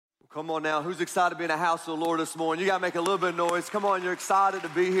Come on now, who's excited to be in the house of the Lord this morning? You gotta make a little bit of noise. Come on, you're excited to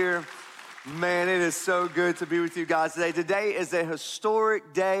be here. Man, it is so good to be with you guys today. Today is a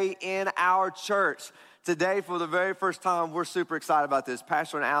historic day in our church. Today, for the very first time, we're super excited about this.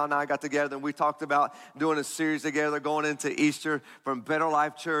 Pastor and Al and I got together and we talked about doing a series together going into Easter from Better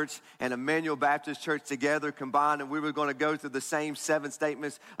Life Church and Emmanuel Baptist Church together combined, and we were going to go through the same 7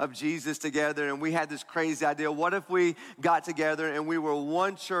 statements of Jesus together. And we had this crazy idea. What if we got together and we were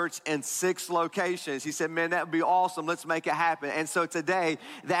one church in 6 locations? He said, man, that would be awesome. Let's make it happen. And so today,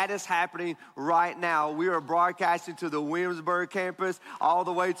 that is happening right now. We are broadcasting to the Williamsburg campus, all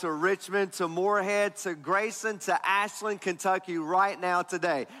the way to Richmond, to Moorhead, to Grayson, to Ashland, Kentucky right now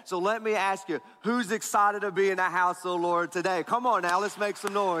today. So let me ask you, who's excited to be in the house of the Lord today? Come on now, let's make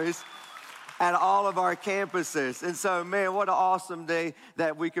some noise at all of our campuses. And so, man, what an awesome day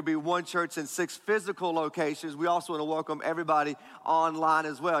that we could be one church in 6 physical locations. We also want to welcome everybody online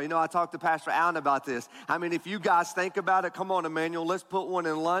as well. You know, I talked to Pastor Allen about this. I mean, if you guys think about it, come on, Emmanuel, let's put one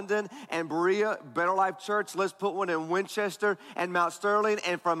in London and Berea, Better Life Church. Let's put one in Winchester and Mount Sterling,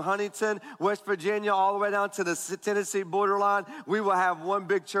 and from Huntington, West Virginia, all the way down to the Tennessee borderline. We will have one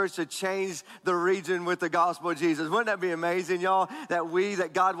big church to change the region with the gospel of Jesus. Wouldn't that be amazing, y'all,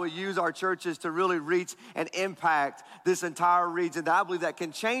 that God will use our churches to really reach and impact this entire region, that I believe that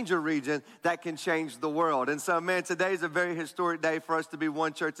can change a region, that can change the world. And so, man, today is a very historic day for us to be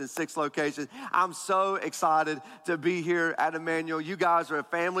one church in 6 locations. I'm so excited to be here at Emmanuel. You guys are a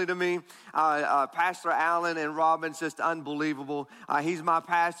family to me. Pastor Allen and Robin's just unbelievable. He's my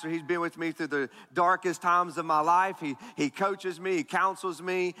pastor. He's been with me through the darkest times of my life. He coaches me. He counsels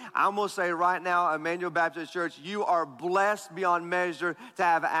me. I'm going to say right now, Emmanuel Baptist Church, you are blessed beyond measure to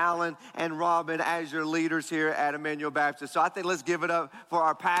have Allen and Robin as your leaders here at Emmanuel Baptist. So I think let's give it up for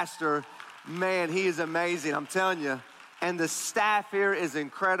our pastor. Man, he is amazing, I'm telling you. And the staff here is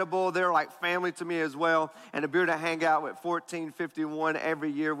incredible. They're like family to me as well. And to be able to hang out with 1451 every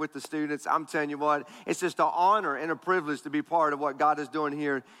year with the students, I'm telling you what, it's just an honor and a privilege to be part of what God is doing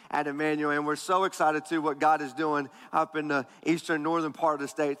here at Emmanuel. And we're so excited too what God is doing up in the eastern northern part of the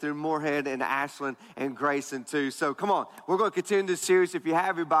state through Moorhead and Ashland and Grayson too. So come on, we're going to continue this series. If you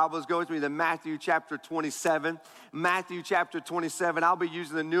have your Bibles, go with me to Matthew chapter 27. Matthew chapter 27. I'll be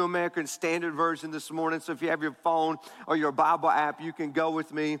using the New American Standard Version this morning. So if you have your phone or your Bible app, you can go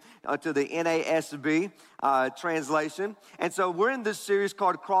with me to the NASB translation. And so we're in this series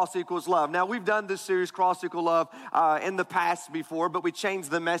called Cross Equals Love. Now, we've done this series, Cross Equals Love, in the past before, but we changed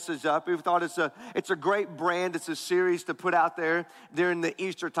the message up. We thought it's a great brand. It's a series to put out there during the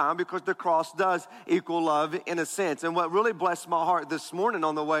Easter time because the cross does equal love in a sense. And what really blessed my heart this morning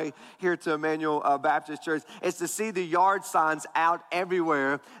on the way here to Emmanuel Baptist Church is to see the yard signs out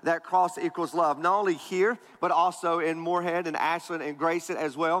everywhere that cross equals love. Not only here, but also in Moorhead and Ashland and Grayson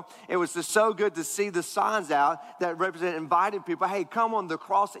as well. It was just so good to see the signs out that represent inviting people. Hey, come on, the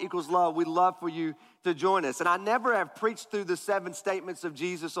cross equals love. We'd love for you to join us. And I never have preached through the 7 statements of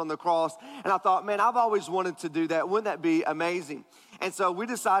Jesus on the cross. And I thought, man, I've always wanted to do that. Wouldn't that be amazing? And so we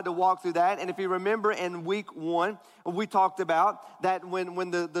decided to walk through that. And if you remember in week 1, we talked about that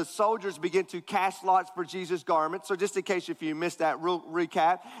when the soldiers began to cast lots for Jesus' garment. So just in case if you missed that real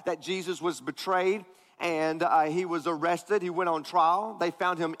recap, that Jesus was betrayed and he was arrested. He went on trial. They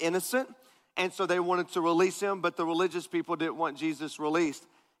found him innocent. And so they wanted to release him, but the religious people didn't want Jesus released.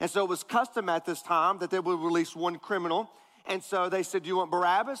 And so it was custom at this time that they would release one criminal. And so they said, do you want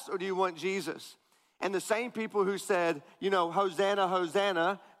Barabbas or do you want Jesus? And the same people who said, you know, Hosanna,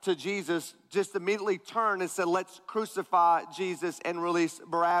 Hosanna to Jesus just immediately turned and said, let's crucify Jesus and release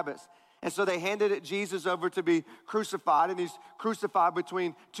Barabbas. And so they handed Jesus over to be crucified, and he's crucified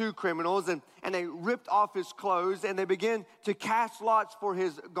between 2 criminals, and they ripped off his clothes, and they began to cast lots for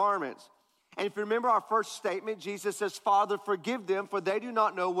his garments. And if you remember our first statement, Jesus says, Father, forgive them, for they do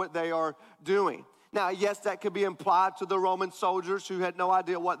not know what they are doing. Now, yes, that could be implied to the Roman soldiers who had no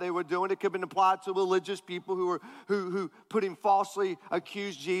idea what they were doing. It could have been applied to religious people who put him falsely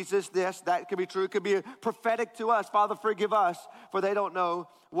accused Jesus. Yes, that could be true. It could be prophetic to us. Father, forgive us, for they don't know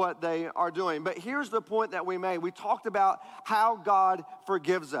what they are doing. But here's the point that we made. We talked about how God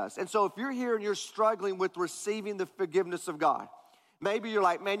forgives us. And so if you're here and you're struggling with receiving the forgiveness of God, maybe you're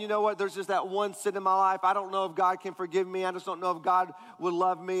like, man, you know what? There's just that one sin in my life. I don't know if God can forgive me. I just don't know if God will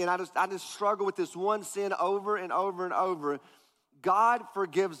love me. And I just struggle with this one sin over and over and over. God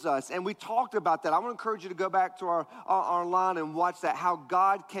forgives us. And we talked about that. I want to encourage you to go back to our line and watch that, how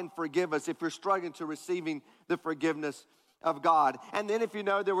God can forgive us if you're struggling to receiving the forgiveness of God. And then if you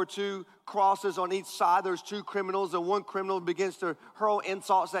know, there were 2 crosses on each side. There's 2 criminals, and one criminal begins to hurl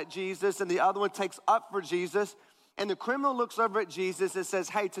insults at Jesus, and the other one takes up for Jesus. And the criminal looks over at Jesus and says,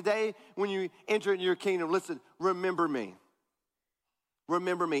 hey, today when you enter into your kingdom, listen, remember me.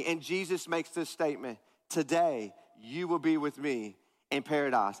 Remember me. And Jesus makes this statement, today you will be with me in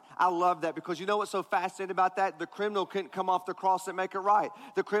paradise. I love that because you know what's so fascinating about that? The criminal couldn't come off the cross and make it right.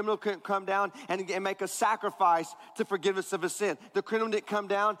 The criminal couldn't come down and make a sacrifice to forgiveness of his sin. The criminal didn't come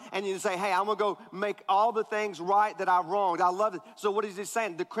down and you say, hey, I'm going to go make all the things right that I wronged. I love it. So what is he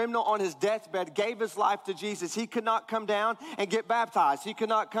saying? The criminal on his deathbed gave his life to Jesus. He could not come down and get baptized. He could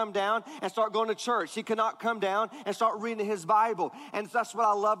not come down and start going to church. He could not come down and start reading his Bible. And that's what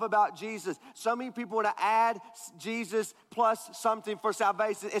I love about Jesus. So many people want to add Jesus plus something for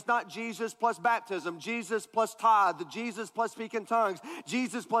salvation. It's not Jesus plus baptism, Jesus plus tithe, Jesus plus speaking tongues,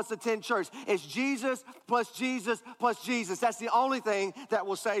 Jesus plus attend church. It's Jesus plus Jesus plus Jesus. That's the only thing that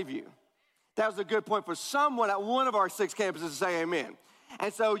will save you. That was a good point for someone at one of our 6 campuses to say amen.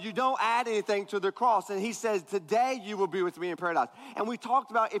 And so you don't add anything to the cross. And he says, today you will be with me in paradise. And we talked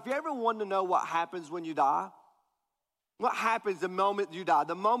about, if you ever want to know what happens when you die, what happens the moment you die?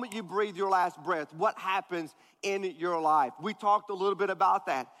 The moment you breathe your last breath, what happens in your life? We talked a little bit about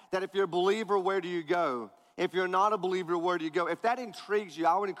that if you're a believer, where do you go? If you're not a believer, where do you go? If that intrigues you,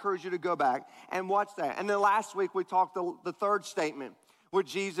 I would encourage you to go back and watch that. And then last week, we talked the third statement where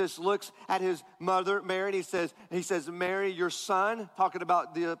Jesus looks at his mother, Mary, and he says, Mary, your son, talking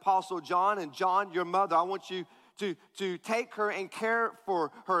about the Apostle John, and John, your mother, I want you to take her and care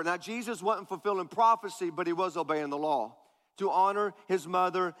for her. Now, Jesus wasn't fulfilling prophecy, but he was obeying the law to honor his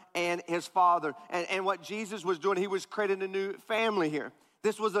mother and his father. And what Jesus was doing, he was creating a new family here.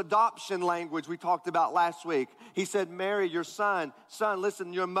 This was adoption language we talked about last week. He said, Mary, your son,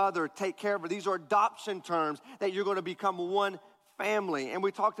 listen, your mother, take care of her. These are adoption terms that you're going to become one family. And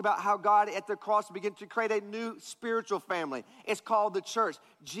we talked about how God at the cross began to create a new spiritual family. It's called the church.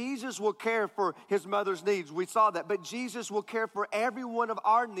 Jesus will care for his mother's needs. We saw that. But Jesus will care for every one of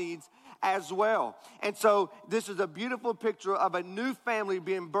our needs as well. And so this is a beautiful picture of a new family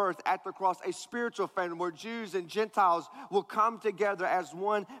being birthed at the cross, a spiritual family where Jews and Gentiles will come together as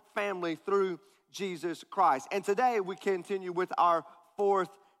one family through Jesus Christ. And today we continue with our fourth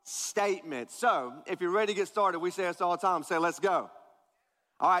statement. So if you're ready to get started, we say this all the time. Say, let's go.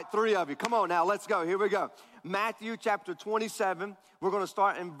 All right, 3 of you. Come on now, let's go. Here we go. Matthew chapter 27. We're going to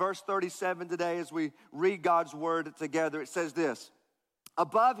start in verse 37 today as we read God's word together. It says this.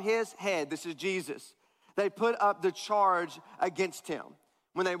 Above his head, this is Jesus, they put up the charge against him.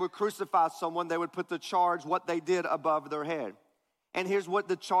 When they would crucify someone, they would put the charge, what they did, above their head. And here's what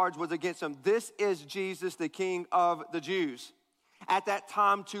the charge was against him. This is Jesus, the King of the Jews. At that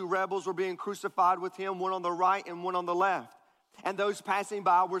time, 2 rebels were being crucified with him, one on the right and one on the left. And those passing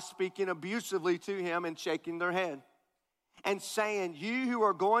by were speaking abusively to him and shaking their head and saying, you who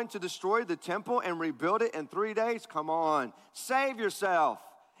are going to destroy the temple and rebuild it in 3 days, come on, save yourself.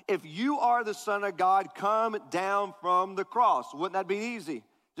 If you are the Son of God, come down from the cross. Wouldn't that be easy?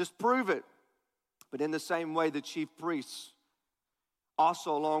 Just prove it. But in the same way, the chief priests,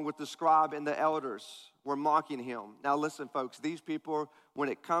 also along with the scribe and the elders, were mocking him. Now listen, folks, these people, when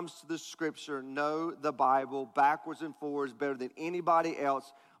it comes to the scripture, know the Bible backwards and forwards better than anybody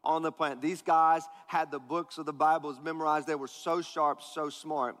else on the planet. These guys had the books of the Bibles memorized. They were so sharp, so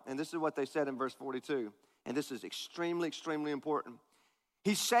smart. And this is what they said in verse 42. And this is extremely, extremely important.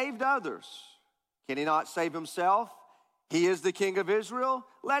 He saved others. Can he not save himself? He is the King of Israel.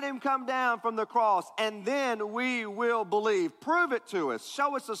 Let him come down from the cross, and then we will believe. Prove it to us.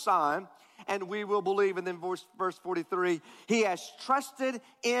 Show us a sign, and we will believe. And then verse 43, he has trusted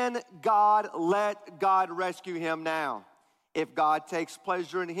in God. Let God rescue him now, if God takes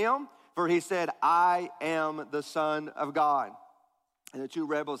pleasure in him. For he said, I am the Son of God. And the 2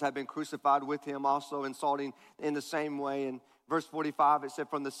 rebels had been crucified with him, also insulting in the same way. In verse 45, it said,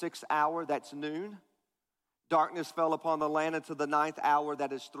 from the 6th hour, that's noon, darkness fell upon the land until the 9th hour,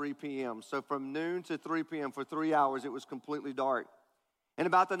 that is 3 p.m. So from noon to 3 p.m., for 3 hours, it was completely dark. And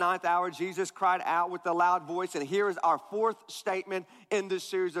about the 9th hour, Jesus cried out with a loud voice. And here is our 4th statement in this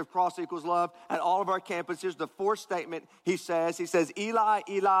series of Cross Equals Love at all of our campuses. The 4th statement, he says, Eli,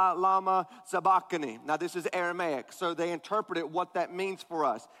 Eli, lama sabachthani. Now, this is Aramaic, so they interpreted what that means for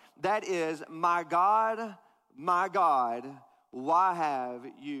us. That is, my God, why have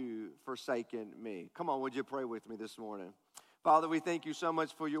you forsaken me? Come on, would you pray with me this morning? Father, we thank you so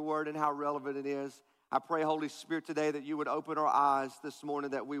much for your word and how relevant it is. I pray, Holy Spirit, today that you would open our eyes this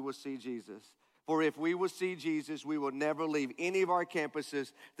morning that we will see Jesus. For if we will see Jesus, we will never leave any of our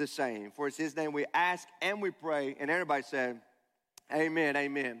campuses the same. For it's his name we ask and we pray. And everybody said, amen,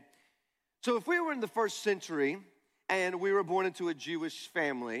 amen. So if we were in the 1st century and we were born into a Jewish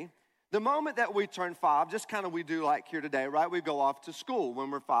family, The moment that we turn 5, just kind of we do like here today, right? We go off to school. When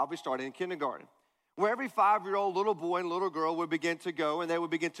we're 5, we start in kindergarten, where every 5-year-old little boy and little girl would begin to go and they would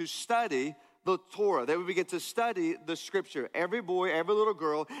begin to study the Torah. They would begin to study the scripture. Every boy, every little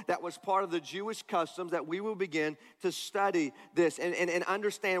girl, that was part of the Jewish customs, that we will begin to study this and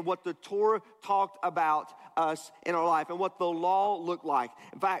understand what the Torah talked about us in our life and what the law looked like.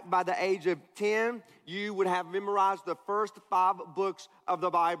 In fact, by the age of 10, you would have memorized the first 5 books of the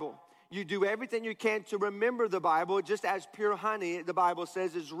Bible. You do everything you can to remember the Bible, just as pure honey, the Bible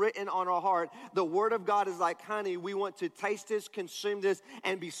says, is written on our heart. The Word of God is like honey. We want to taste this, consume this,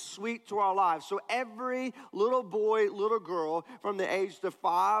 and be sweet to our lives. So every little boy, little girl from the age of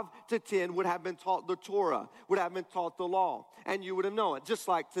 5 to 10 would have been taught the Torah, would have been taught the law, and you would have known it. Just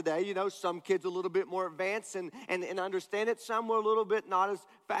like today, you know, some kids a little bit more advanced and understand it. Some were a little bit not as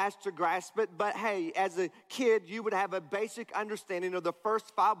fast to grasp it. But hey, as a kid, you would have a basic understanding of the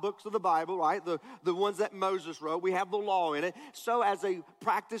first 5 books of the Bible, right? The ones that Moses wrote. We have the law in it. So as a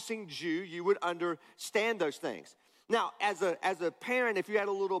practicing Jew, you would understand those things. Now, as a parent, if you had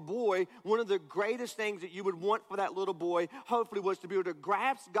a little boy, one of the greatest things that you would want for that little boy, hopefully, was to be able to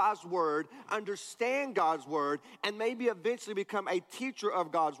grasp God's word, understand God's word, and maybe eventually become a teacher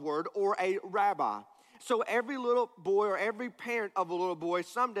of God's word or a rabbi. So every little boy or every parent of a little boy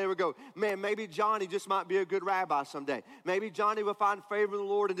someday would go, man, maybe Johnny just might be a good rabbi someday. Maybe Johnny will find favor in the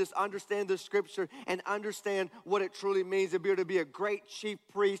Lord and just understand the scripture and understand what it truly means to be able to be a great chief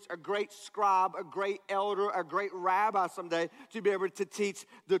priest, a great scribe, a great elder, a great rabbi someday, to be able to teach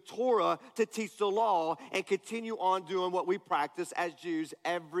the Torah, to teach the law, and continue on doing what we practice as Jews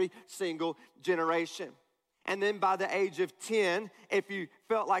every single generation. And then by the age of 10, if you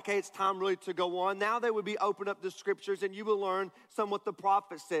felt like, hey, it's time really to go on, now they would be open up the scriptures and you will learn some what the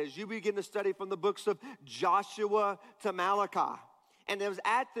prophet says. You begin to study from the books of Joshua to Malachi. And it was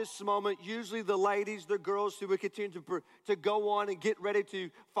at this moment, usually the ladies, the girls who would continue to go on and get ready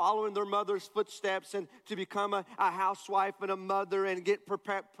to follow in their mother's footsteps and to become a housewife and a mother and get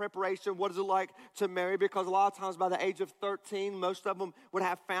preparation. What is it like to marry? Because a lot of times by the age of 13, most of them would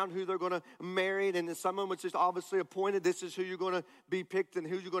have found who they're going to marry. And then some of them was just obviously appointed. This is who you're going to be picked and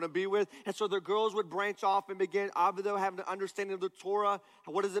who you're going to be with. And so the girls would branch off and begin, obviously having an understanding of the Torah.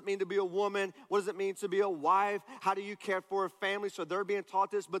 What does it mean to be a woman? What does it mean to be a wife? How do you care for a family? So they're being taught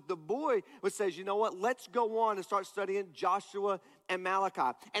this, but the boy would say, you know what, let's go on and start studying Joshua and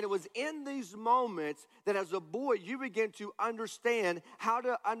Malachi. And it was in these moments that as a boy, you begin to understand how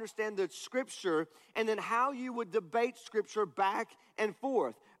to understand the scripture and then how you would debate scripture back and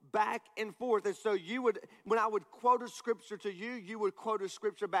forth. And so you would, when I would quote a scripture to you, you would quote a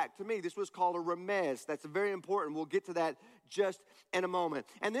scripture back to me. This was called a remez. That's very important. We'll get to that just in a moment.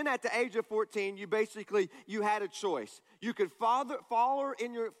 And then at the age of 14, you had a choice. You could follow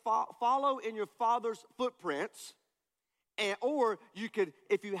in your father's footprints, or you could,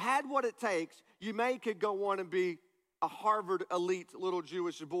 if you had what it takes, you could go on and be a Harvard elite little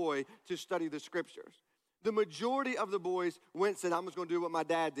Jewish boy to study the scriptures. The majority of the boys went and said, I'm just going to do what my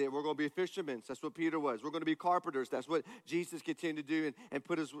dad did. We're going to be fishermen. That's what Peter was. We're going to be carpenters. That's what Jesus continued to do and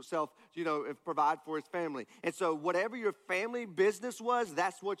put himself, and provide for his family. And so whatever your family business was,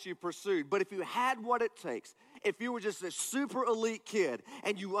 that's what you pursued. But if you had what it takes, if you were just a super elite kid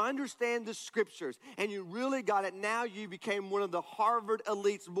and you understand the scriptures and you really got it, now you became one of the Harvard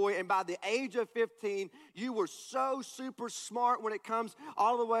elites, boy. And by the age of 15, you were so super smart when it comes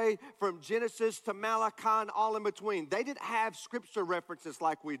all the way from Genesis to Malachi and all in between. They didn't have scripture references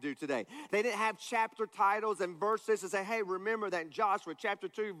like we do today. They didn't have chapter titles and verses and say, hey, remember that in Joshua chapter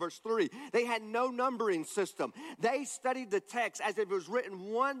 2, verse 3. They had no numbering system. They studied the text as if it was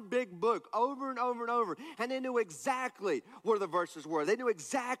written one big book over and over and over. And they knew exactly where the verses were. They knew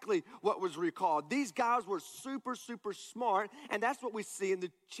exactly what was recalled. These guys were super, super smart. And that's what we see in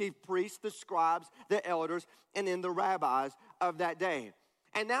the chief priests, the scribes, the elders, and in the rabbis of that day.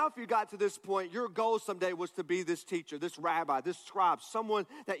 And now if you got to this point, your goal someday was to be this teacher, this rabbi, this scribe, someone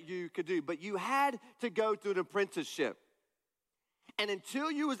that you could do. But you had to go through an apprenticeship. And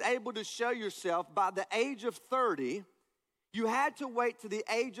until you was able to show yourself by the age of 30, you had to wait to the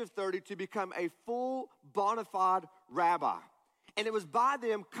age of 30 to become a full bona fide rabbi. And it was by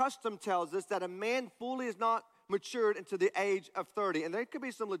them, custom tells us, that a man fully is not matured into the age of 30. And there could be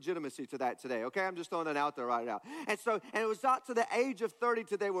some legitimacy to that today, okay? I'm just throwing that out there right now. And it was not to the age of 30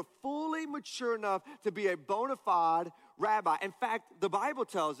 till they were fully mature enough to be a bona fide rabbi. In fact, the Bible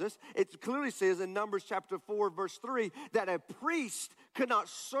tells us, it clearly says in Numbers chapter 4, verse 3, that a priest could not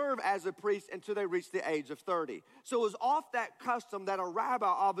serve as a priest until they reached the age of 30. So it was off that custom that a rabbi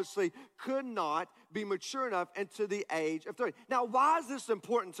obviously could not be mature enough until the age of 30. Now, why is this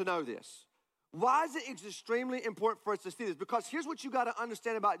important to know this? Why is it extremely important for us to see this? Because here's what you got to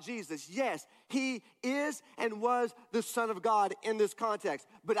understand about Jesus. Yes, he is and was the Son of God in this context.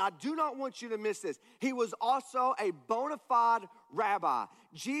 But I do not want you to miss this. He was also a bona fide rabbi.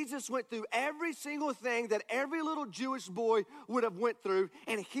 Jesus went through every single thing that every little Jewish boy would have went through,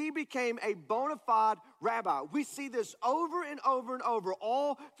 and he became a bona fide rabbi. We see this over and over and over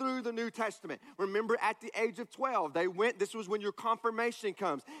all through the New Testament. Remember, at the age of 12, this was when your confirmation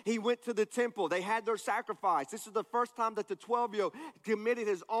comes. He went to the temple. They had their sacrifice. This is the first time that the 12-year-old committed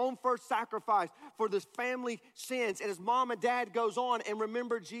his own first sacrifice for this family sins. And his mom and dad goes on, and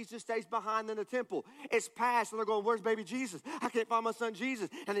remember, Jesus stays behind in the temple. It's past, and they're going, where's baby Jesus? I can't find my son Jesus.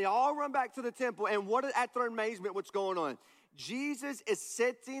 And they all run back to the temple, and at their amazement, what's going on? Jesus is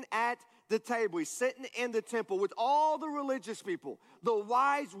sitting at the table. He's sitting in the temple with all the religious people, the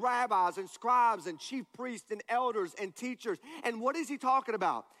wise rabbis and scribes and chief priests and elders and teachers. And what is he talking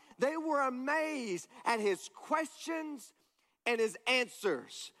about? They were amazed at his questions and his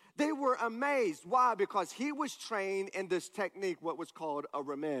answers. They were amazed. Why? Because he was trained in this technique, what was called a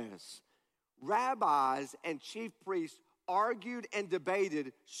remez. Rabbis and chief priests argued and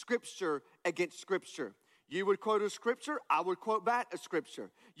debated scripture against scripture. You would quote a scripture, I would quote back a scripture.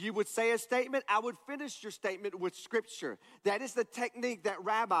 You would say a statement, I would finish your statement with scripture. That is the technique that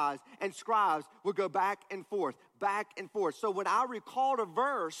rabbis and scribes would go back and forth. So when I recalled a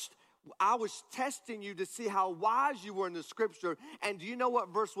verse, I was testing you to see how wise you were in the scripture. And do you know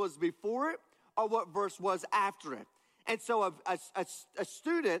what verse was before it or what verse was after it? And so a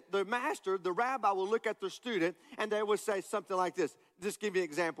student, the master, the rabbi will look at their student and they will say something like this. Just give you an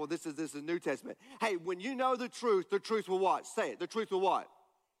example. This is New Testament. Hey, when you know the truth will what? Say it. The truth will what?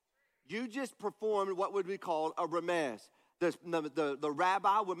 You just performed what would be called a remez. The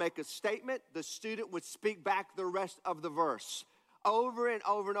rabbi would make a statement. The student would speak back the rest of the verse over and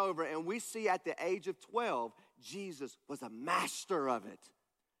over and over. And we see at the age of 12, Jesus was a master of it.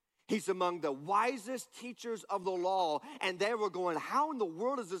 He's among the wisest teachers of the law, and they were going, how in the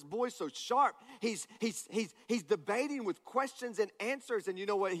world is this boy so sharp? He's debating with questions and answers, and you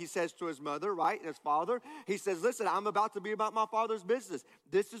know what he says to his mother, right, and his father? He says, listen, I'm about to be about my father's business.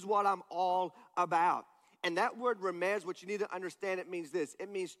 This is what I'm all about. And that word remez, what you need to understand, it means this. It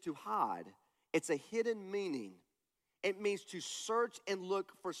means to hide. It's a hidden meaning. It means to search and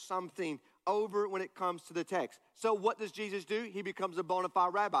look for something over when it comes to the text. So what does Jesus do? He becomes a bona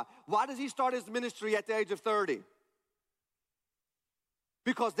fide rabbi. Why does he start his ministry at the age of 30?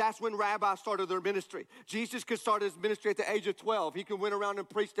 Because that's when rabbis started their ministry. Jesus could start his ministry at the age of 12. He could went around and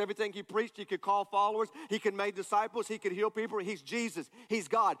preached everything he preached. He could call followers. He could make disciples. He could heal people. He's Jesus. He's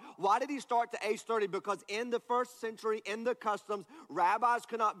God. Why did he start to age 30? Because in the first century, in the customs, rabbis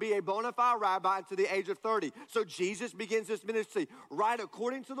could not be a bona fide rabbi until the age of 30. So Jesus begins his ministry right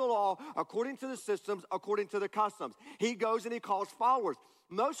according to the law, according to the systems, according to the customs. He goes and he calls followers.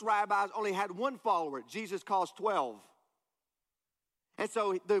 Most rabbis only had one follower. Jesus calls 12. And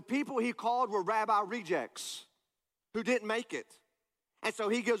so the people he called were rabbi rejects who didn't make it. And so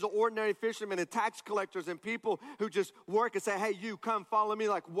he gives to ordinary fishermen and tax collectors and people who just work and say, hey, you come follow me.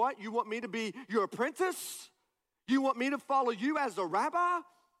 Like, what? You want me to be your apprentice? You want me to follow you as a rabbi?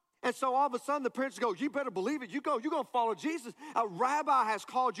 And so all of a sudden the parents go, you better believe it. You're going to follow Jesus. A rabbi has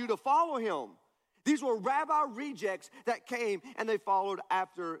called you to follow him. These were rabbi rejects that came and they followed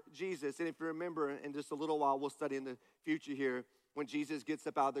after Jesus. And if you remember, in just a little while, we'll study in the future here, when Jesus gets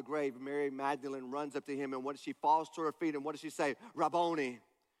up out of the grave, Mary Magdalene runs up to him, and she falls to her feet, and what does she say? Rabboni,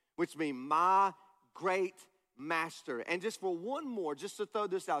 which means my great master. And just for one more, just to throw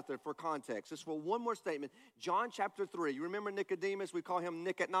this out there for context, just for one more statement, John chapter 3, you remember Nicodemus? We call him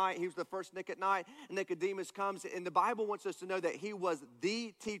Nick at night. He was the first Nick at night. And Nicodemus comes, and the Bible wants us to know that he was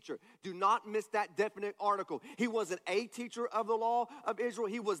the teacher. Do not miss that definite article. He wasn't a teacher of the law of Israel.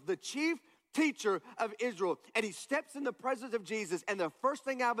 He was the chief teacher of Israel. And he steps in the presence of Jesus, and the first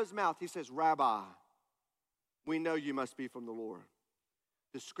thing out of his mouth, he says, Rabbi, we know you must be from the Lord.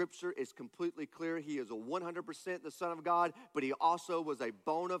 The scripture is completely clear. He is a 100% the Son of God, but he also was a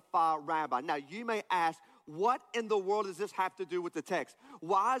bona fide rabbi. Now, you may ask, what in the world does this have to do with the text?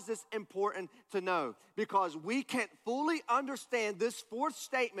 Why is this important to know? Because we can't fully understand this fourth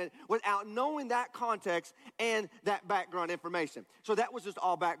statement without knowing that context and that background information. So that was just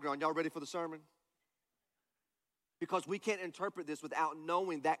all background. Y'all ready for the sermon? Because we can't interpret this without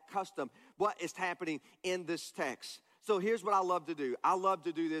knowing that custom, what is happening in this text. So here's what I love to do. I love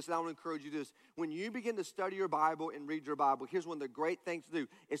to do this, and I want to encourage you to do this. When you begin to study your Bible and read your Bible, here's one of the great things to do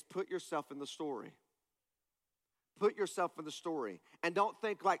is put yourself in the story. Put yourself in the story. And don't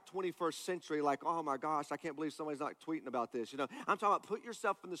think like 21st century, like, oh my gosh, I can't believe somebody's not tweeting about this. I'm talking about put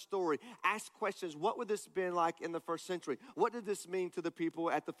yourself in the story. Ask questions. What would this have been like in the first century? What did this mean to the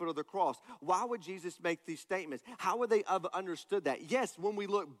people at the foot of the cross? Why would Jesus make these statements? How would they have understood that? Yes, when we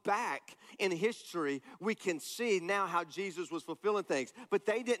look back in history, we can see now how Jesus was fulfilling things. But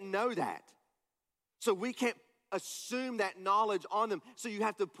they didn't know that. So we can't assume that knowledge on them. So you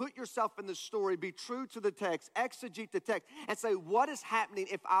have to put yourself in the story, be true to the text, exegete the text, and say, what is happening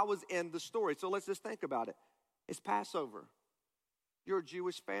if I was in the story? So let's just think about it. It's Passover. You're a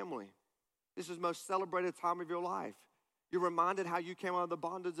Jewish family. This is the most celebrated time of your life. You're reminded how you came out of the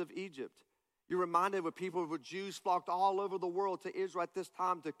bondage of Egypt. You're reminded of people who Jews flocked all over the world to Israel at this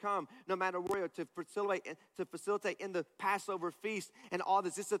time to come, no matter where, to facilitate in the Passover feast and all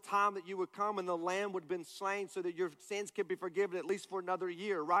this. This is a time that you would come and the lamb would have been slain so that your sins could be forgiven at least for another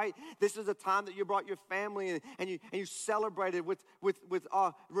year, right? This is a time that you brought your family in and you celebrated with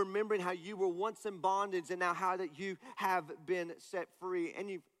remembering how you were once in bondage and now how that you have been set free. And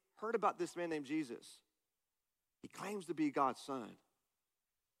you've heard about this man named Jesus. He claims to be God's son.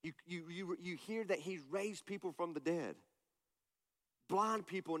 You hear that he's raised people from the dead. Blind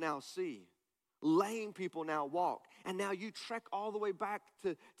people now see. Lame people now walk. And now you trek all the way back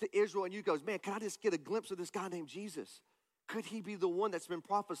to Israel and you go, man, can I just get a glimpse of this guy named Jesus? Could he be the one that's been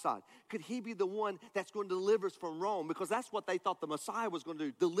prophesied? Could he be the one that's going to deliver us from Rome? Because that's what they thought the Messiah was going to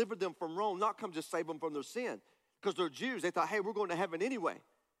do, deliver them from Rome, not come just save them from their sin. Because they're Jews. They thought, hey, we're going to heaven anyway.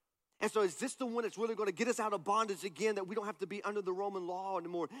 And so is this the one that's really going to get us out of bondage again, that we don't have to be under the Roman law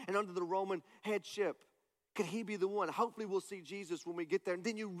anymore and under the Roman headship? Could he be the one? Hopefully we'll see Jesus when we get there. And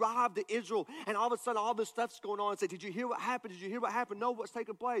then you arrive to Israel, and all of a sudden all this stuff's going on. And say, did you hear what happened? Did you hear what happened? No, what's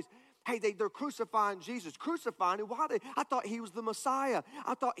taking place? Hey, they're crucifying Jesus. Crucifying him? Why? I thought he was the Messiah.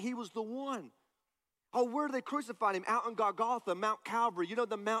 I thought he was the one. Oh, where are they crucifying him? Out on Golgotha, Mount Calvary. You know,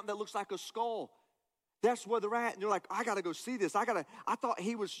 the mountain that looks like a skull. That's where they're at. And you're like, I got to go see this. I thought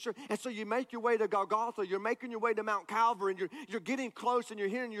he was sure. And so you make your way to Golgotha. You're making your way to Mount Calvary. And you're getting close and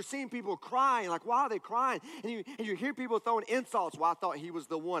you're seeing people crying. Like, why are they crying? And you hear people throwing insults. Well, I thought he was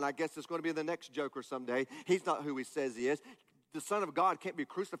the one. I guess it's going to be the next Joker someday. He's not who he says he is. The Son of God can't be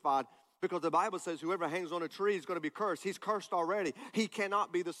crucified because the Bible says whoever hangs on a tree is going to be cursed. He's cursed already. He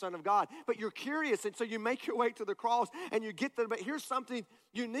cannot be the Son of God. But you're curious. And so you make your way to the cross and you get there. But here's something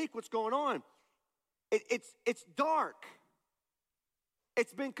unique what's going on. It's dark.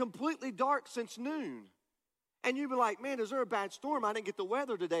 It's been completely dark since noon. And you'd be like, man, is there a bad storm? I didn't get the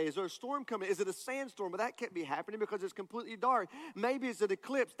weather today. Is there a storm coming? Is it a sandstorm? But that can't be happening because it's completely dark. Maybe it's an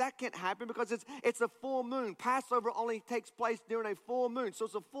eclipse. That can't happen because it's a full moon. Passover only takes place during a full moon. So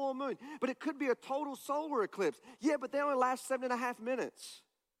it's a full moon. But it could be a total solar eclipse. Yeah, but they only last 7.5 minutes.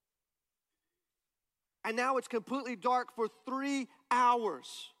 And now it's completely dark for 3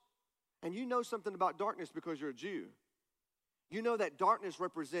 hours. And you know something about darkness because you're a Jew. You know that darkness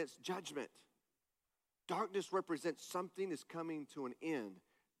represents judgment. Darkness represents something is coming to an end.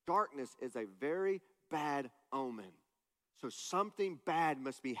 Darkness is a very bad omen. So something bad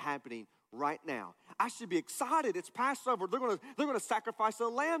must be happening right now. I should be excited. It's Passover. They're going to sacrifice a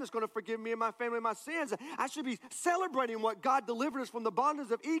lamb that's going to forgive me and my family my sins. I should be celebrating what God delivered us from the bondage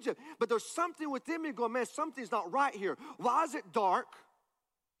of Egypt. But there's something within me going, man, something's not right here. Why is it dark?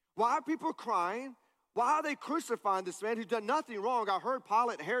 Why are people crying? Why are they crucifying this man who's done nothing wrong? I heard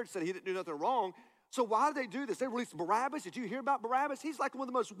Pilate and Herod said he didn't do nothing wrong. So why do they do this? They released Barabbas. Did you hear about Barabbas? He's like one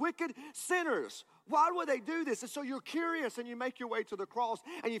of the most wicked sinners. Why would they do this? And so you're curious and you make your way to the cross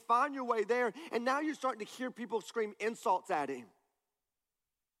and you find your way there. And now you're starting to hear people scream insults at him.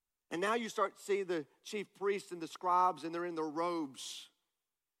 And now you start seeing the chief priests and the scribes and they're in their robes.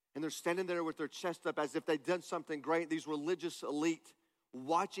 And they're standing there with their chest up as if they'd done something great. These religious elite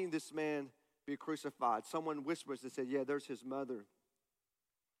watching this man be crucified. Someone whispers and said, yeah, there's his mother.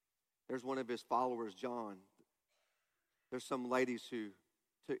 There's one of his followers, John. There's some ladies who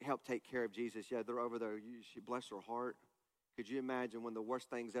help take care of Jesus. Yeah, they're over there. She bless her heart. Could you imagine one of the worst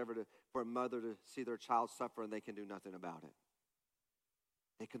things ever for a mother to see their child suffer and they can do nothing about it?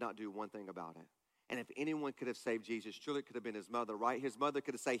 They could not do one thing about it. And if anyone could have saved Jesus, surely it could have been his mother, right? His mother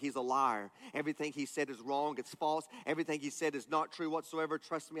could have said, he's a liar. Everything he said is wrong. It's false. Everything he said is not true whatsoever.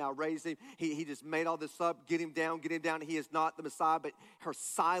 Trust me, I raised him. He just made all this up. Get him down, get him down. He is not the Messiah. But her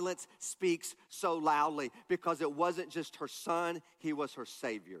silence speaks so loudly because it wasn't just her son. He was her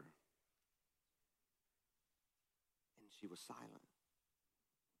Savior. And she was silent.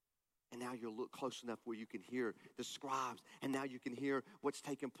 And now you'll look close enough where you can hear the scribes. And now you can hear what's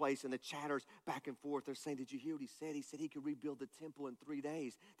taking place and the chatters back and forth. They're saying, did you hear what he said? He said he could rebuild the temple in 3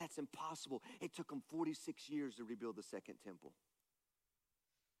 days. That's impossible. It took him 46 years to rebuild the second temple.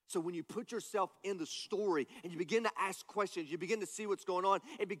 So when you put yourself in the story and you begin to ask questions, you begin to see what's going on,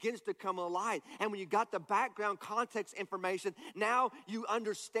 it begins to come alive. And when you got the background context information, now you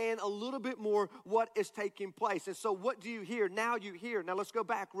understand a little bit more what is taking place. And so what do you hear? Now you hear. Now let's go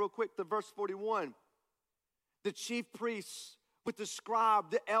back real quick to verse 41. The chief priests with the scribe,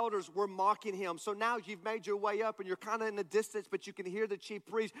 the elders were mocking him. So now you've made your way up and you're kind of in the distance, but you can hear the chief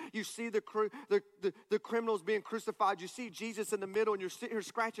priests. You see the criminals being crucified. You see Jesus in the middle and you're sitting here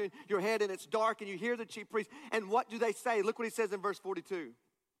scratching your head and it's dark and you hear the chief priests. And what do they say? Look what he says in verse 42.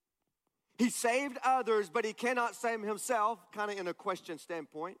 He saved others, but he cannot save himself, kind of in a question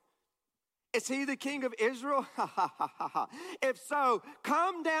standpoint. Is he the king of Israel? If so,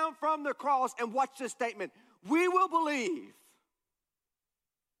 come down from the cross and watch this statement. We will believe.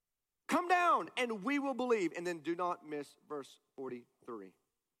 Come down and we will believe. And then do not miss verse 43.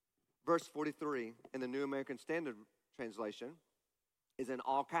 Verse 43 in the New American Standard Translation is in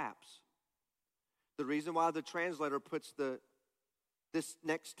all caps. The reason why the translator puts this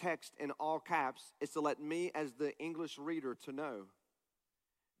next text in all caps is to let me as the English reader to know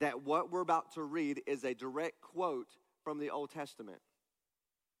that what we're about to read is a direct quote from the Old Testament.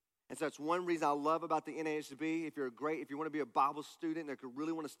 And so that's one reason I love about the NASB. If you want to be a Bible student that could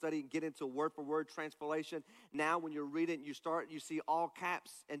really want to study and get into word-for-word translation, now when you're reading, you see all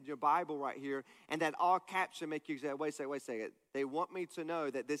caps in your Bible right here, and that all caps should make you say, wait a second. They want me to know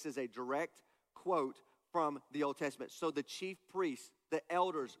that this is a direct quote from the Old Testament. So the chief priests, the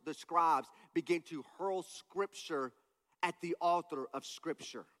elders, the scribes begin to hurl Scripture at the author of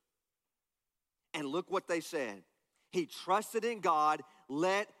Scripture. And look what they said. He trusted in God,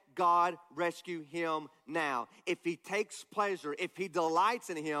 let God rescue him now. If he takes pleasure, if he delights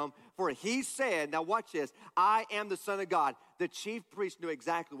in him, for he said, now watch this, I am the Son of God. The chief priest knew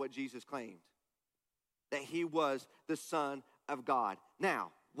exactly what Jesus claimed, that he was the Son of God.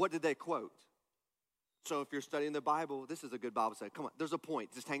 Now, what did they quote? So if you're studying the Bible, this is a good Bible study. Come on, there's a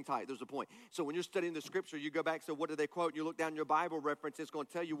point. Just hang tight. There's a point. So when you're studying the Scripture, you go back, so what did they quote? You look down your Bible reference, it's going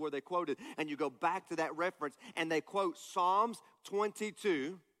to tell you where they quoted. And you go back to that reference, and they quote Psalms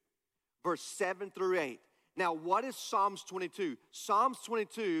 22, verse 7 through 8. Now, what is Psalms 22? Psalms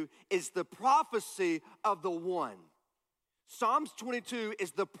 22 is the prophecy of the one. Psalms 22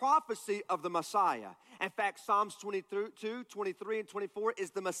 is the prophecy of the Messiah. In fact, Psalms 22, 23, and 24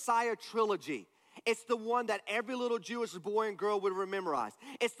 is the Messiah trilogy. It's the one that every little Jewish boy and girl would memorize.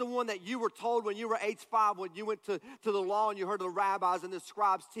 It's the one that you were told when you were age 5, when you went to the law and you heard the rabbis and the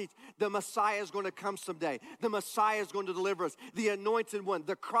scribes teach, the Messiah is going to come someday. The Messiah is going to deliver us. The anointed one,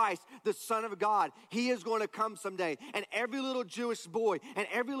 the Christ, the Son of God, he is going to come someday. And every little Jewish boy and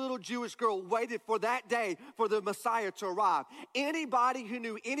every little Jewish girl waited for that day for the Messiah to arrive. Anybody who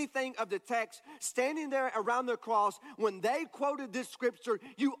knew anything of the text standing there around the cross, when they quoted this scripture,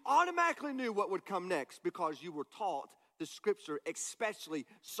 you automatically knew what would come next because you were taught the scripture, especially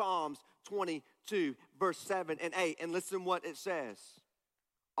Psalms 22, verse 7 and 8. And listen what it says.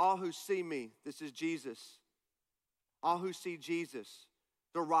 All who see me, this is Jesus. All who see Jesus,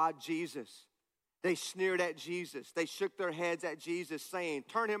 deride Jesus. They sneered at Jesus. They shook their heads at Jesus, saying,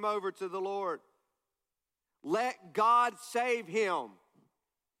 turn him over to the Lord. Let God save him.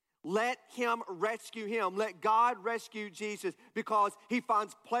 Let him rescue him. Let God rescue Jesus because he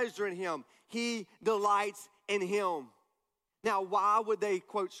finds pleasure in him. He delights in him. Now, why would they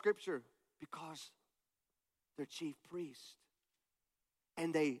quote scripture? Because they're chief priests.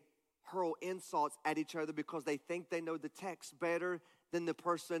 And they hurl insults at each other because they think they know the text better than the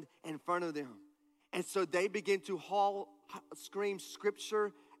person in front of them. And so they begin to scream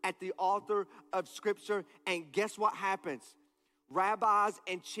scripture at the author of scripture. And guess what happens? Rabbis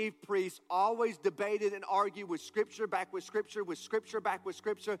and chief priests always debated and argued with scripture, back with scripture, with scripture, back with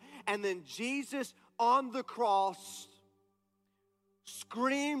scripture. And then Jesus on the cross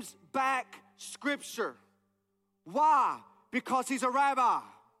screams back scripture. Why? Because he's a rabbi.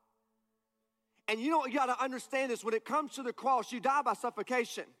 And you got to understand this. When it comes to the cross, you die by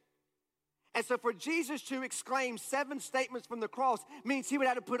suffocation. And so for Jesus to exclaim 7 statements from the cross means he would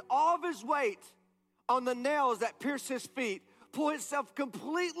have to put all of his weight on the nails that pierced his feet, pull himself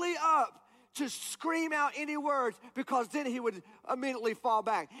completely up to scream out any words, because then he would immediately fall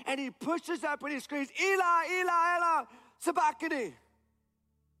back. And he pushes up and he screams, Eli, Eli, Eli, sabachthani.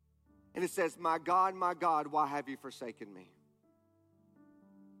 And it says, my God, why have you forsaken me?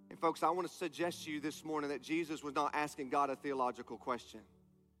 And folks, I want to suggest to you this morning that Jesus was not asking God a theological question.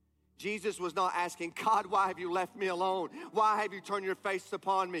 Jesus was not asking, God, why have you left me alone? Why have you turned your face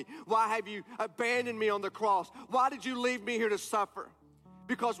upon me? Why have you abandoned me on the cross? Why did you leave me here to suffer?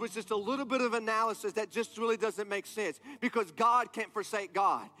 Because with just a little bit of analysis, that just really doesn't make sense. Because God can't forsake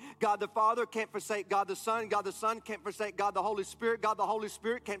God. God the Father can't forsake God the Son. God the Son can't forsake God the Holy Spirit. God the Holy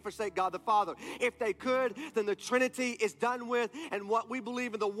Spirit can't forsake God the Father. If they could, then the Trinity is done with, and what we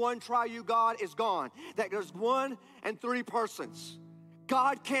believe in the one triune God is gone. That there's one and three persons.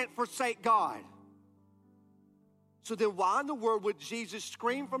 God can't forsake God. So then why in the world would Jesus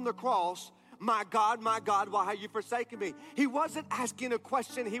scream from the cross, my God, why have you forsaken me? He wasn't asking a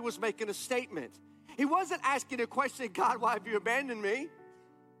question, he was making a statement. He wasn't asking a question, God, why have you abandoned me?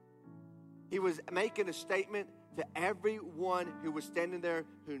 He was making a statement to everyone who was standing there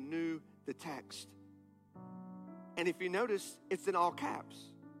who knew the text. And if you notice, it's in all caps.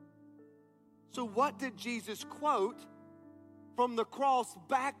 So what did Jesus quote from the cross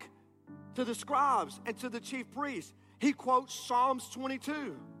back to the scribes and to the chief priests? He quotes Psalms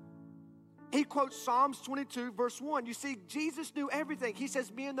 22. He quotes Psalms 22, verse 1. You see, Jesus knew everything. He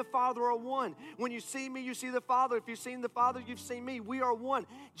says, me and the Father are one. When you see me, you see the Father. If you've seen the Father, you've seen me. We are one.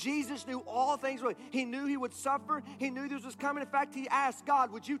 Jesus knew all things. He knew he would suffer. He knew this was coming. In fact, he asked God,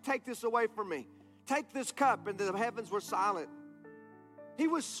 would you take this away from me? Take this cup. And the heavens were silent. He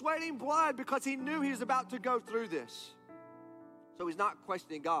was sweating blood because he knew he was about to go through this. So he's not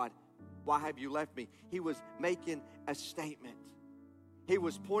questioning God, why have you left me? He was making a statement. He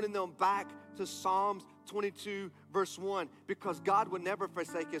was pointing them back to Psalms 22, verse 1, because God would never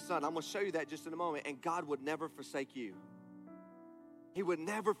forsake his son. I'm going to show you that just in a moment. And God would never forsake you. He would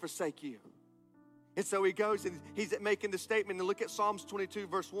never forsake you. And so he goes and he's making the statement. And look at Psalms 22,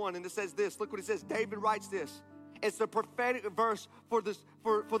 verse 1. And it says this. Look what it says. David writes this. It's a prophetic verse for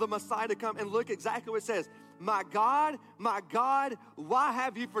the Messiah to come. And look exactly what it says. My God, why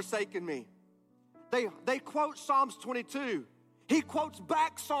have you forsaken me? They quote Psalms 22. He quotes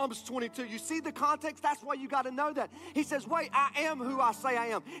back Psalms 22. You see the context? That's why you got to know that. He says, wait, I am who I say I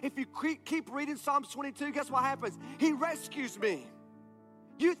am. If you keep reading Psalms 22, guess what happens? He rescues me.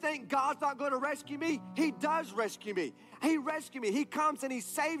 You think God's not going to rescue me? He does rescue me. He rescued me. He comes and he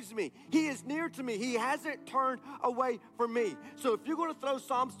saves me. He is near to me. He hasn't turned away from me. So if you're going to throw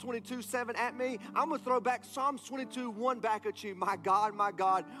Psalms 22:7 at me, I'm going to throw back Psalms 22:1 back at you. My God,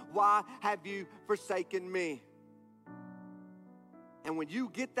 why have you forsaken me? And when you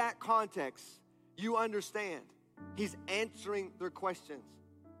get that context, you understand he's answering their questions.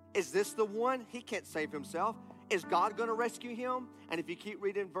 Is this the one? He can't save himself. Is God going to rescue him? And if you keep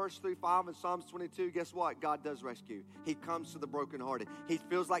reading verse 3-5 in Psalms 22, guess what? God does rescue. He comes to the brokenhearted. He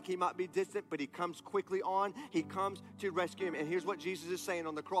feels like he might be distant, but he comes quickly on. He comes to rescue him. And here's what Jesus is saying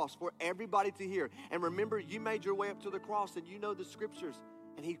on the cross for everybody to hear. And remember, you made your way up to the cross and you know the scriptures.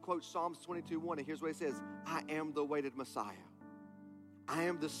 And he quotes Psalms 22:1. And here's what it says. I am the awaited Messiah. I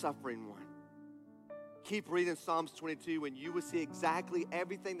am the suffering one. Keep reading Psalms 22 and you will see exactly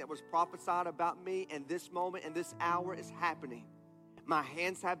everything that was prophesied about me in this moment and this hour is happening. My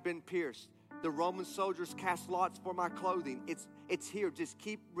hands have been pierced. The Roman soldiers cast lots for my clothing. It's here. Just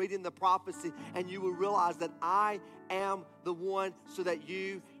keep reading the prophecy and you will realize that I am the one so that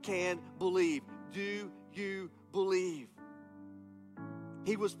you can believe. Do you believe?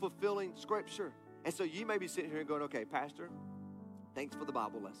 He was fulfilling scripture. And so you may be sitting here and going, okay, Pastor, thanks for the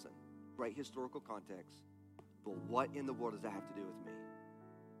Bible lesson. Great historical context. But what in the world does that have to do with me?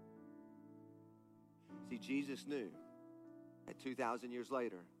 See, Jesus knew that 2,000 years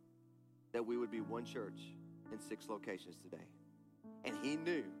later that we would be one church in 6 locations today. And he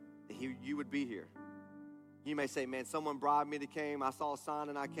knew that you would be here. You may say, man, someone bribed me to come. I saw a sign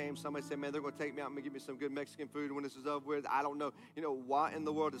and I came. Somebody said, man, they're going to take me out and give me some good Mexican food when this is over with. I don't know. Why in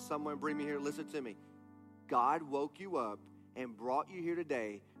the world does someone bring me here? Listen to me. God woke you up and brought you here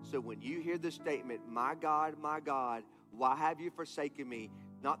today, so when you hear the statement, my God, why have you forsaken me?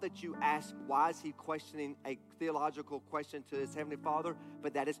 Not that you ask, why is he questioning a theological question to his Heavenly Father,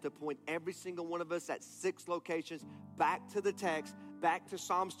 but that is to point every single one of us at 6 locations back to the text, back to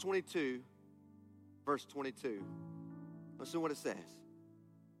Psalms 22, verse 22. Listen to what it says.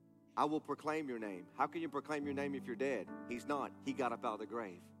 I will proclaim your name. How can you proclaim your name if you're dead? He's not. He got up out of the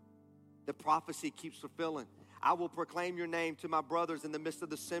grave. The prophecy keeps fulfilling. I will proclaim your name to my brothers in the midst of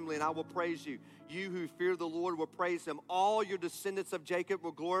the assembly, and I will praise you. You who fear the Lord will praise him. All your descendants of Jacob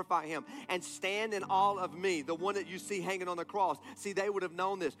will glorify him and stand in awe of me, the one that you see hanging on the cross. See, they would have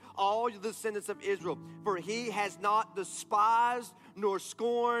known this. All your descendants of Israel, for he has not despised nor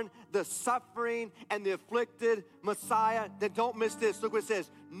scorned the suffering and the afflicted Messiah. Then don't miss this. Look what it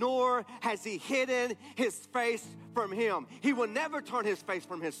says. Nor has he hidden his face from him. He will never turn his face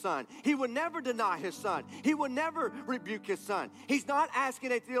from his son. He will never deny his son. He will never rebuke his son. He's not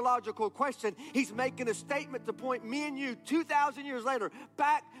asking a theological question. He's making a statement to point me and you 2,000 years later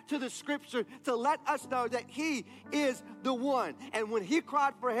back to the scripture to let us know that he is the one. And when he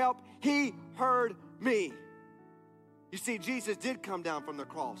cried for help, he heard me. You see, Jesus did come down from the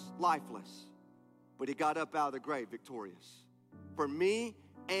cross lifeless, but he got up out of the grave victorious for me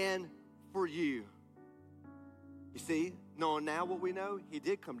and for you. You see, knowing now what we know, he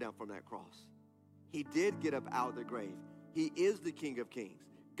did come down from that cross. He did get up out of the grave. He is the King of Kings.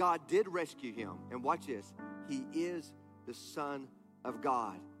 God did rescue him. And watch this. He is the Son of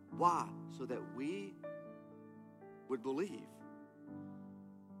God. Why? So that we would believe.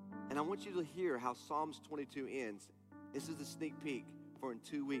 And I want you to hear how Psalms 22 ends. This is a sneak peek for in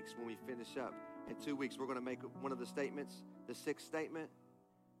 2 weeks when we finish up. In 2 weeks, we're going to make one of the statements, the sixth statement.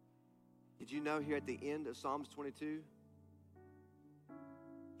 Did you know here at the end of Psalms 22,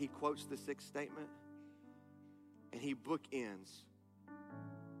 he quotes the sixth statement and he bookends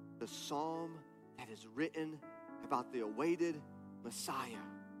the psalm that is written about the awaited Messiah.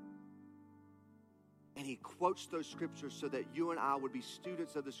 And he quotes those scriptures so that you and I would be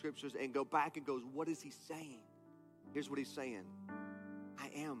students of the scriptures and go back and goes, what is he saying? Here's what he's saying. I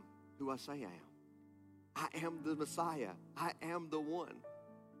am who I say I am. I am the Messiah. I am the one.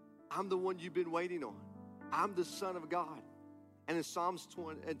 I'm the one you've been waiting on. I'm the Son of God. And in Psalms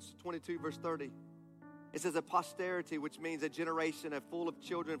 22, verse 30, it says a posterity, which means a generation full of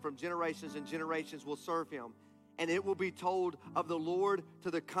children from generations and generations will serve him. And it will be told of the Lord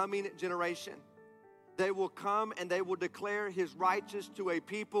to the coming generation. They will come and they will declare his righteousness to a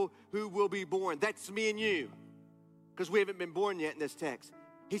people who will be born. That's me and you, because we haven't been born yet in this text.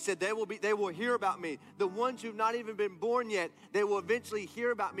 He said they will hear about me. The ones who've not even been born yet, they will eventually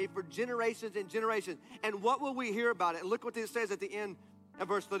hear about me for generations and generations. And what will we hear about it? And look what this says at the end of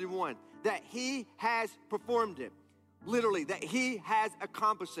verse 31. That he has performed it. Literally, that he has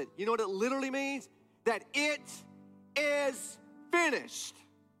accomplished it. You know what it literally means? That it is finished.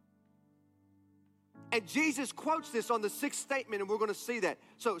 And Jesus quotes this on the sixth statement, and we're going to see that.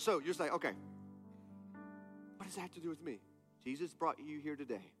 So you're saying, okay, what does that have to do with me? Jesus brought you here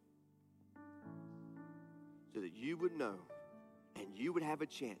today so that you would know and you would have a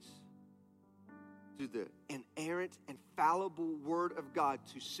chance through the inerrant and fallible word of God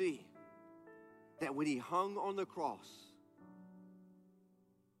to see that when he hung on the cross,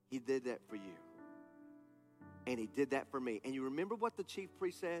 he did that for you. And he did that for me. And you remember what the chief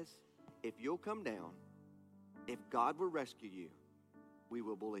priest says? If you'll come down, if God will rescue you, we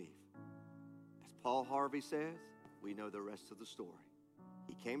will believe. As Paul Harvey says, we know the rest of the story.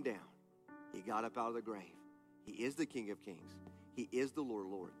 He came down. He got up out of the grave. He is the King of Kings. He is the Lord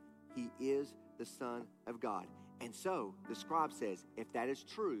of Lords. He is the Son of God. And so the scribe says, if that is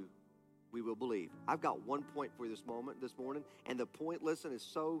true, we will believe. I've got one point for you this morning, and the point, listen,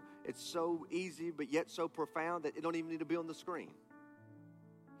 is it's so easy, but yet so profound that it don't even need to be on the screen.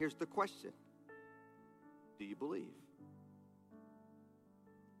 Here's the question. Do you believe?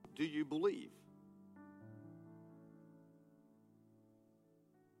 Do you believe?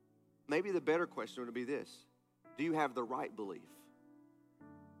 Maybe the better question would be this. Do you have the right belief?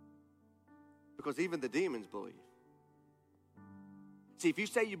 Because even the demons believe. See, if you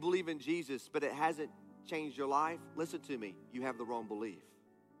say you believe in Jesus, but it hasn't changed your life, listen to me, you have the wrong belief.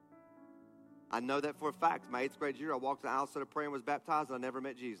 I know that for a fact. My 8th grade year, I walked the aisle, said a prayer, and was baptized, and I never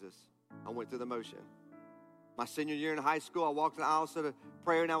met Jesus. I went through the motion. My senior year in high school, I walked the aisle, said a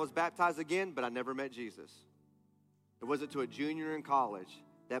prayer, and I was baptized again, but I never met Jesus. It wasn't to a junior in college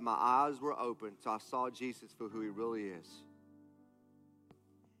that my eyes were open, so I saw Jesus for who he really is.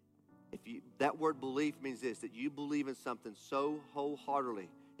 That word belief means this, that you believe in something so wholeheartedly,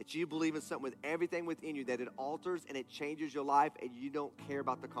 that you believe in something with everything within you, that it alters and it changes your life, and you don't care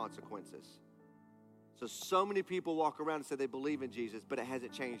about the consequences. So many people walk around and say they believe in Jesus, but it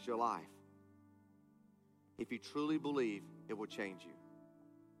hasn't changed your life. If you truly believe, it will change you.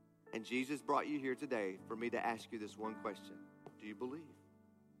 And Jesus brought you here today for me to ask you this one question. Do you believe?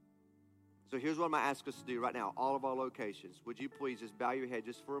 So here's what I'm going to ask us to do right now, all of our locations. Would you please just bow your head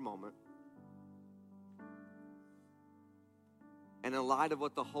just for a moment? And in light of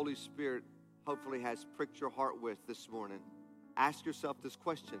what the Holy Spirit hopefully has pricked your heart with this morning. Ask yourself this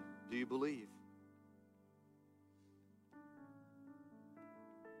question: do you believe?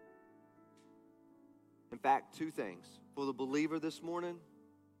 In fact, two things. For the believer this morning,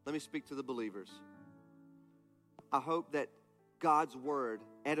 let me speak to the believers. I hope that God's word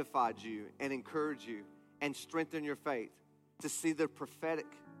edified you and encouraged you and strengthened your faith to see the prophetic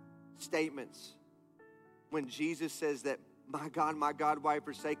statements when Jesus says that, my God, why have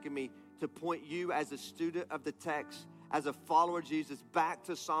you forsaken me? To point you as a student of the text, as a follower of Jesus, back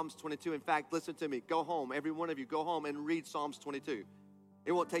to Psalms 22. In fact, listen to me. Go home. Every one of you, go home and read Psalms 22.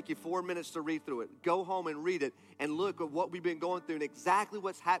 It won't take you 4 minutes to read through it. Go home and read it and look at what we've been going through and exactly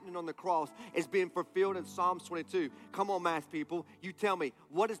what's happening on the cross is being fulfilled in Psalms 22. Come on, math people. You tell me,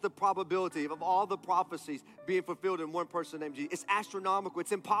 what is the probability of all the prophecies being fulfilled in one person named Jesus? It's astronomical.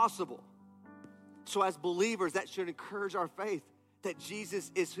 It's impossible. So as believers, that should encourage our faith that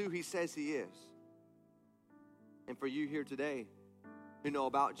Jesus is who he says he is. And for you here today who know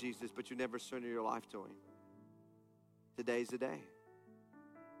about Jesus, but you never surrender your life to him, today's the day.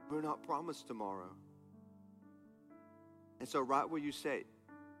 We're not promised tomorrow. And so right where you sit,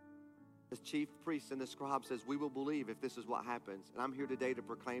 the chief priest and the scribe says, we will believe if this is what happens. And I'm here today to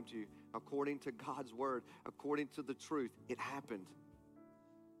proclaim to you, according to God's word, according to the truth, it happened.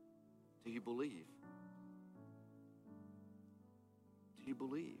 Do you believe? Do you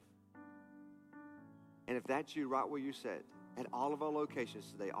believe? And if that's you right where you sit, at all of our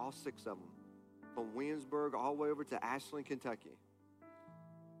locations today, all 6 of them, from Williamsburg all the way over to Ashland, Kentucky,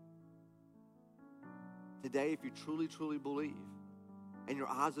 today, if you truly, truly believe, and your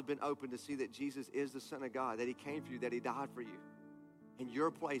eyes have been opened to see that Jesus is the Son of God, that he came for you, that he died for you, in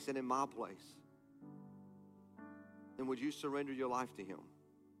your place and in my place, then would you surrender your life to him?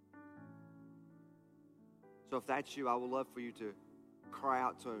 So if that's you, I would love for you to cry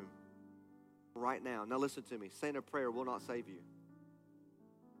out to him right now. Now listen to me. Saying a prayer will not save you.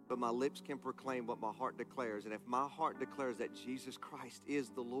 But my lips can proclaim what my heart declares. And if my heart declares that Jesus Christ is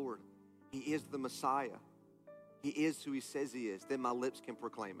the Lord, he is the Messiah, he is who he says he is, then my lips can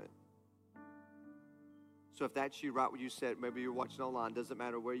proclaim it. So if that's you, right where you said, maybe you're watching online, doesn't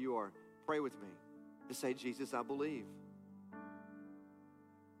matter where you are, pray with me. Just say, Jesus, I believe.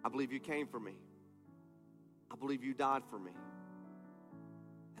 I believe you came for me. I believe you died for me.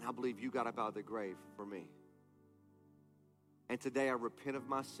 And I believe you got up out of the grave for me. And today I repent of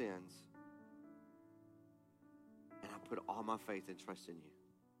my sins. And I put all my faith and trust in you.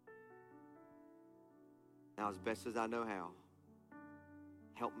 Now, as best as I know how,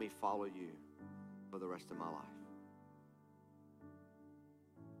 help me follow you for the rest of my life.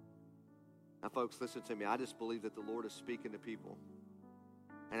 Now, folks, listen to me. I just believe that the Lord is speaking to people.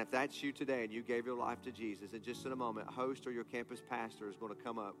 And if that's you today and you gave your life to Jesus, in just in a moment, a host or your campus pastor is going to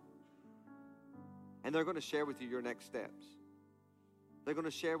come up. And they're going to share with you your next steps. They're going to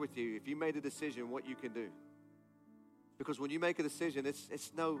share with you, if you made a decision, what you can do. Because when you make a decision,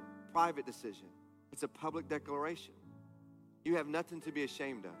 it's no private decision. It's a public declaration. You have nothing to be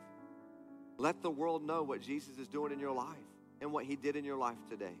ashamed of. Let the world know what Jesus is doing in your life and what he did in your life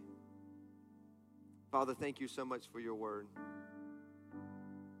today. Father, thank you so much for your word.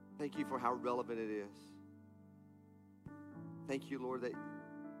 Thank you for how relevant it is. Thank you, Lord, that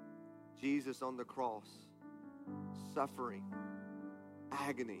Jesus on the cross, suffering,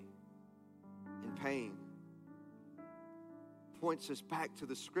 agony, and pain, points us back to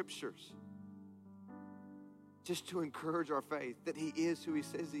the scriptures just to encourage our faith that he is who he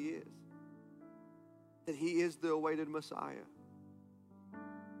says he is, that he is the awaited Messiah.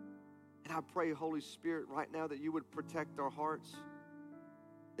 And I pray, Holy Spirit, right now that you would protect our hearts.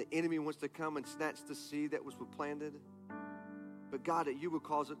 The enemy wants to come and snatch the seed that was planted. But God, that you would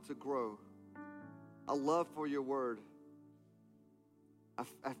cause it to grow. A love for your word.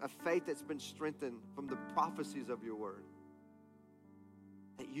 A faith that's been strengthened from the prophecies of your word.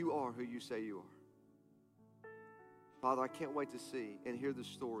 That you are who you say you are. Father, I can't wait to see and hear the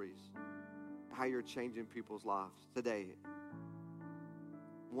stories, how you're changing people's lives today.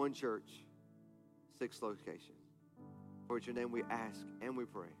 One church, 6 locations. For your name we ask and we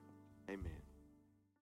pray. Amen.